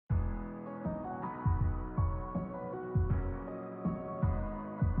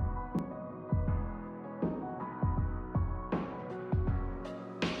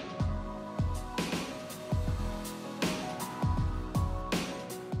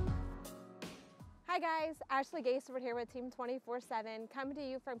guys, Ashley Gaisford here with Team 24/7, coming to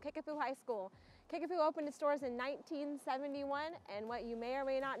you from Kickapoo High School. Kickapoo opened its doors in 1971, and what you may or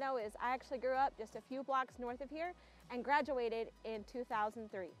may not know is I actually grew up just a few blocks north of here and graduated in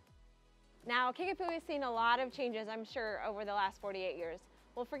 2003. Now, Kickapoo has seen a lot of changes, I'm sure, over the last 48 years.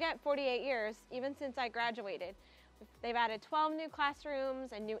 Well, forget 48 years, even since I graduated. They've added 12 new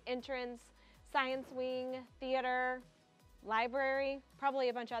classrooms, a new entrance, science wing, theater, library, probably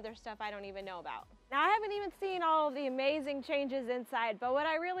a bunch of other stuff I don't even know about. Now, I haven't even seen all of the amazing changes inside, but what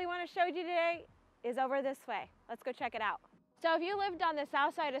I really want to show you today is over this way. Let's go check it out. So if you lived on the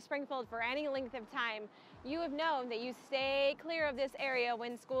south side of Springfield for any length of time, you have known that you stay clear of this area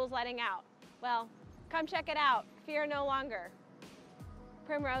when school's letting out. Well, come check it out. Fear no longer.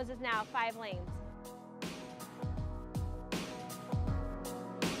 Primrose is now 5 lanes.